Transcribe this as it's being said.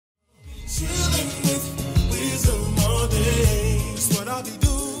chilling with wisdom all day. That's what I'll be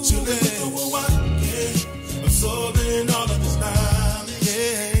doing. Chilling with the one, yeah. Absorbing all of this knowledge,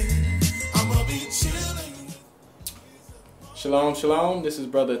 yeah. I'ma be chilling. Shalom, shalom. This is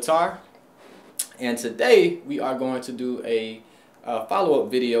Brother Tar. And today we are going to do a follow-up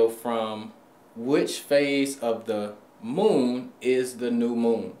video from which phase of the moon is the new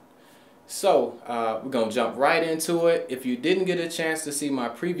moon. So we're going to jump right into it. If you didn't get a chance to see my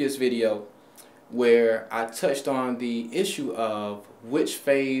previous video where I touched on the issue of which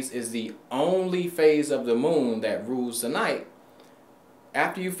phase is the only phase of the moon that rules the night,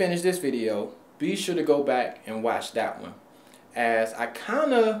 after you finish this video, be sure to go back and watch that one, as I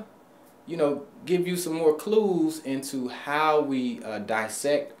kind of, give you some more clues into how we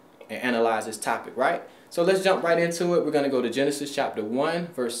dissect and analyze this topic, right? So let's jump right into it. We're going to go to Genesis chapter 1,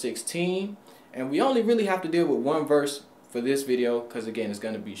 verse 16. And we only really have to deal with one verse for this video because, again, it's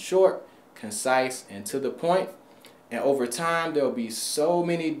going to be short, concise, and to the point. And over time, there'll be so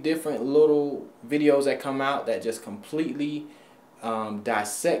many different little videos that come out that just completely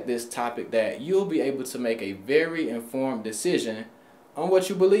dissect this topic that you'll be able to make a very informed decision on what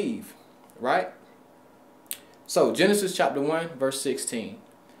you believe, right? So Genesis chapter 1, verse 16.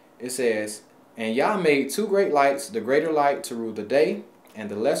 It says, "And Yah made two great lights, the greater light to rule the day, and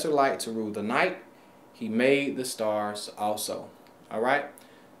the lesser light to rule the night. He made the stars also." All right.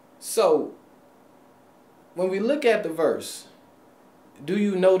 So when we look at the verse, do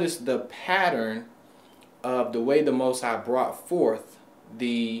you notice the pattern of the way the Most High brought forth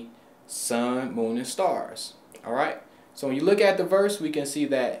the sun, moon, and stars? All right. So when you look at the verse, we can see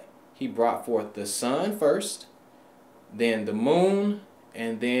that he brought forth the sun first, then the moon,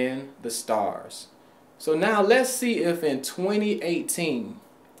 and then the stars. So now let's see if in 2018,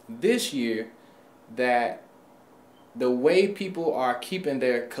 this year, that the way people are keeping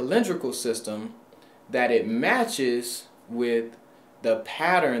their calendrical system, that it matches with the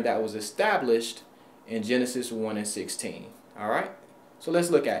pattern that was established in Genesis 1 and 16. All right, so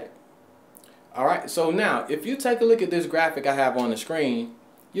let's look at it. All right, so now if you take a look at this graphic I have on the screen,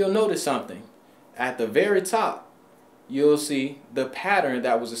 you'll notice something. At the very top, you'll see the pattern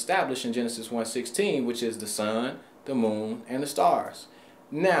that was established in Genesis 1:16, which is the sun, the moon, and the stars.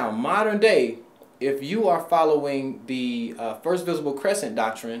 Now, modern day, if you are following the first visible crescent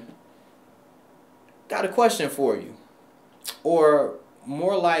doctrine, got a question for you, or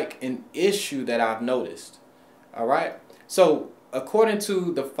more like an issue that I've noticed. All right, so according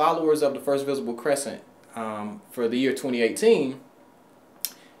to the followers of the first visible crescent for the year 2018,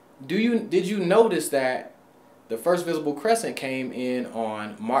 did you notice that the first visible crescent came in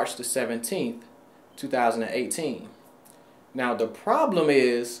on March the 17th, 2018. Now the problem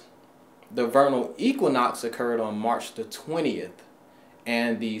is the vernal equinox occurred on March the 20th,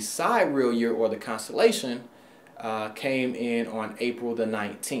 and the sidereal year, or the constellation, came in on April the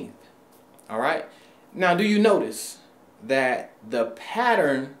 19th. All right. Now, do you notice that the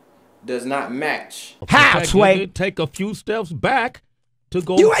pattern does not match? Halfway. Take a few steps back.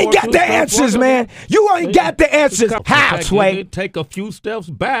 You ain't got the answers, man. You ain't got the answers. Halfway. Take a few steps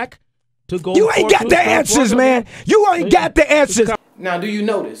back to go. You ain't got the answers, man. You ain't got the answers. Now, do you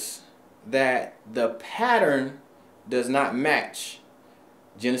notice that the pattern does not match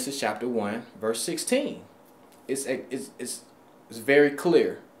Genesis chapter 1, verse 16? It's very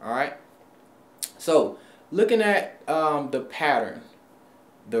clear. All right. So, looking at the pattern,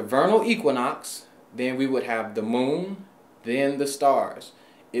 the vernal equinox, then we would have the moon, then the stars.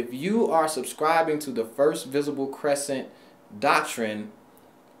 If you are subscribing to the first visible crescent doctrine,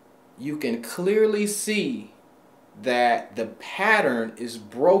 you can clearly see that the pattern is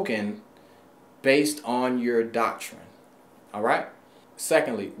broken based on your doctrine. All right.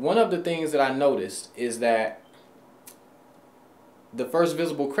 Secondly, one of the things that I noticed is that the first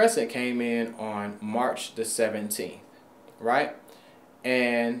visible crescent came in on March the 17th, right?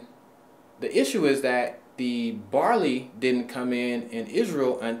 And the issue is that the barley didn't come in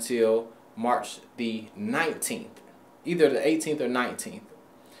Israel until March the 19th, either the 18th or 19th.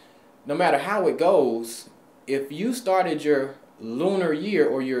 No matter how it goes, if you started your lunar year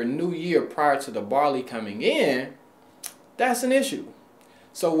or your new year prior to the barley coming in, that's an issue.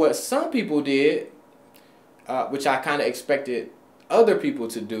 So what some people did, which I kind of expected other people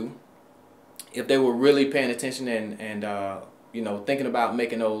to do, if they were really paying attention and thinking about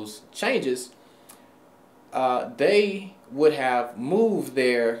making those changes, they would have moved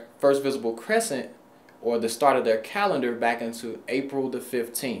their first visible crescent, or the start of their calendar, back into April the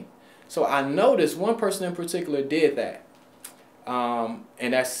 15th. So I noticed one person in particular did that.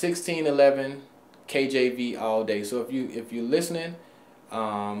 And that's 1611 KJV all day. So if you're listening,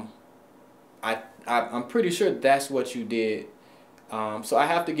 I'm pretty sure that's what you did. So I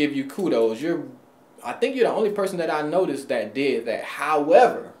have to give you kudos. I think you're the only person that I noticed that did that.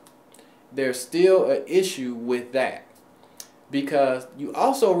 However, there's still an issue with that, because you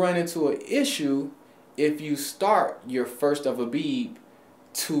also run into an issue if you start your first of Abib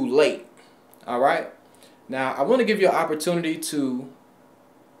too late. All right. Now I want to give you an opportunity to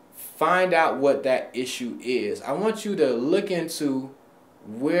find out what that issue is. I want you to look into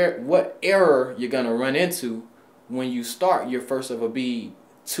what error you're going to run into when you start your first of Abib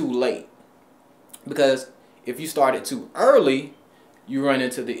too late. Because if you start it too early, you run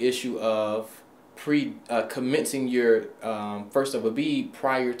into the issue of commencing your first of Abib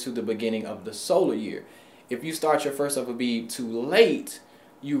prior to the beginning of the solar year. If you start your first of Abib too late,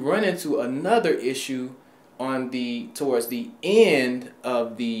 you run into another issue towards the end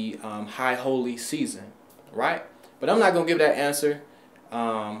of the high holy season, right? But I'm not gonna give that answer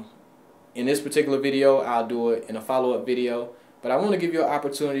in this particular video. I'll do it in a follow-up video. But I want to give you an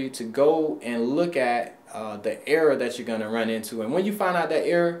opportunity to go and look at the error that you're gonna run into. And when you find out that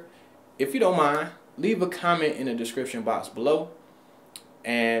error, if you don't mind, leave a comment in the description box below,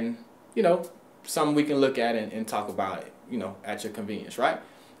 and something we can look at and talk about it, at your convenience, right?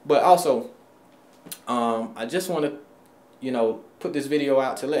 But also, I just want to, put this video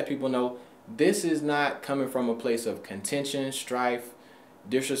out to let people know this is not coming from a place of contention, strife,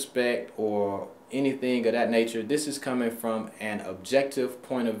 disrespect, or anything of that nature. This is coming from an objective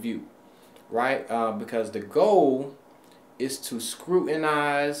point of view, right? Because the goal is to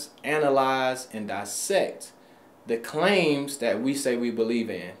scrutinize, analyze, and dissect the claims that we say we believe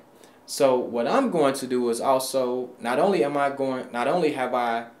in. So what I'm going to do is also, not only have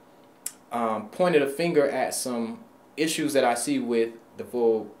I pointed a finger at some issues that I see with the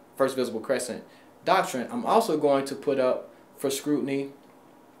full first visible crescent doctrine, I'm also going to put up for scrutiny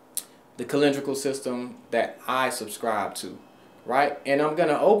the calendrical system that I subscribe to, right? And I'm going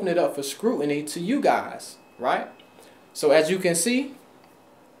to open it up for scrutiny to you guys, right? So as you can see,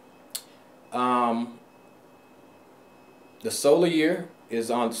 the solar year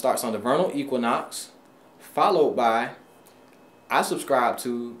starts on the vernal equinox, followed by, I subscribe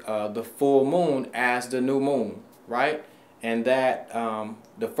to the full moon as the new moon, right? And that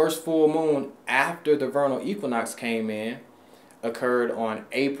the first full moon after the vernal equinox came in occurred on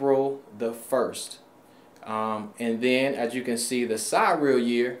April the 1st. And then, as you can see, the sidereal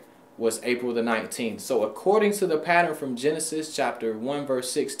year was April the 19th. So according to the pattern from Genesis chapter 1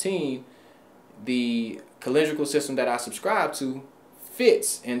 verse 16, the calendrical system that I subscribe to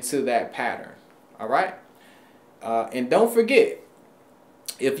fits into that pattern. All right. And don't forget,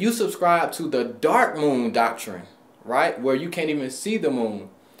 if you subscribe to the dark moon doctrine, right, where you can't even see the moon,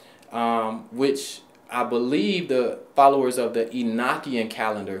 which I believe the followers of the Enochian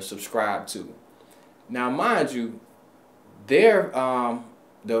calendar subscribe to. Now, mind you, their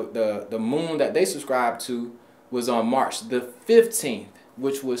the moon that they subscribe to was on March the 15th,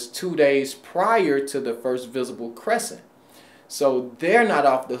 which was 2 days prior to the first visible crescent. So they're not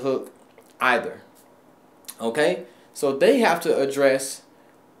off the hook either. Okay, so they have to address,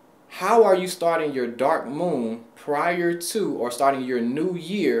 how are you starting your dark moon prior to, or starting your new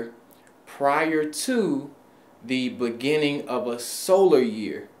year prior to the beginning of a solar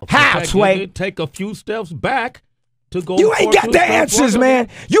year? How, Sway? Take a few steps back to go. You ain't got the answers, man.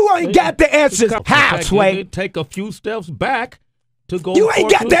 You ain't got the answers. How, Sway? Take a few steps back to go. You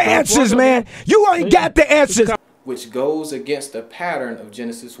ain't got the answers, man. You ain't got the answers. Which goes against the pattern of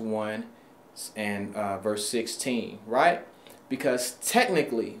Genesis 1 and verse 16, right? Because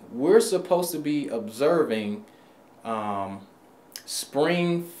technically, we're supposed to be observing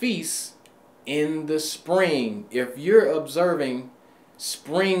spring feasts in the spring. If you're observing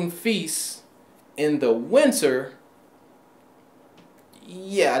spring feasts in the winter,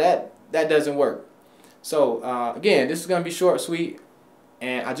 yeah, that doesn't work. So again, this is going to be short, sweet,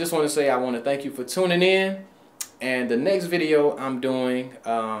 and I just want to say I want to thank you for tuning in. And the next video I'm doing,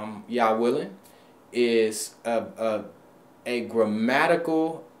 Yah willing, is a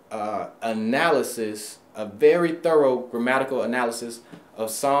grammatical analysis, a very thorough grammatical analysis of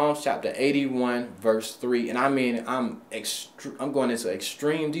Psalms chapter 81 verse 3. And I mean, I'm going into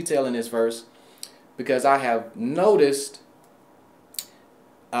extreme detail in this verse, because I have noticed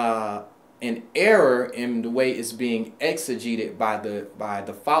an error in the way it's being exegeted by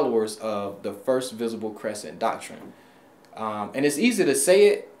the followers of the first visible crescent doctrine. And it's easy to say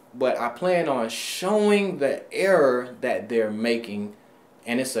it, but I plan on showing the error that they're making,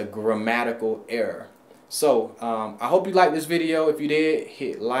 and it's a grammatical error. So I hope you liked this video. If you did,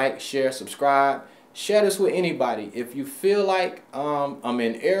 hit like, share, subscribe, share this with anybody. If you feel like I'm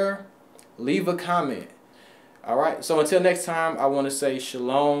in error, leave a comment. All right. So until next time, I want to say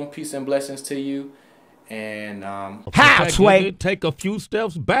shalom, peace and blessings to you. And How, Sway? Take a few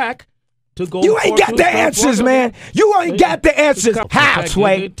steps back to go. You ain't got the answers, man. You ain't got the answers. How,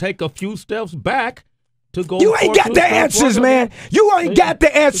 Sway? Take a few steps back to go. You ain't got the answers, man. You ain't got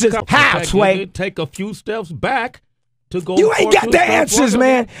the answers. How, Sway? Take a few steps back to go. You ain't got the answers,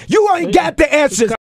 man. You ain't got the answers.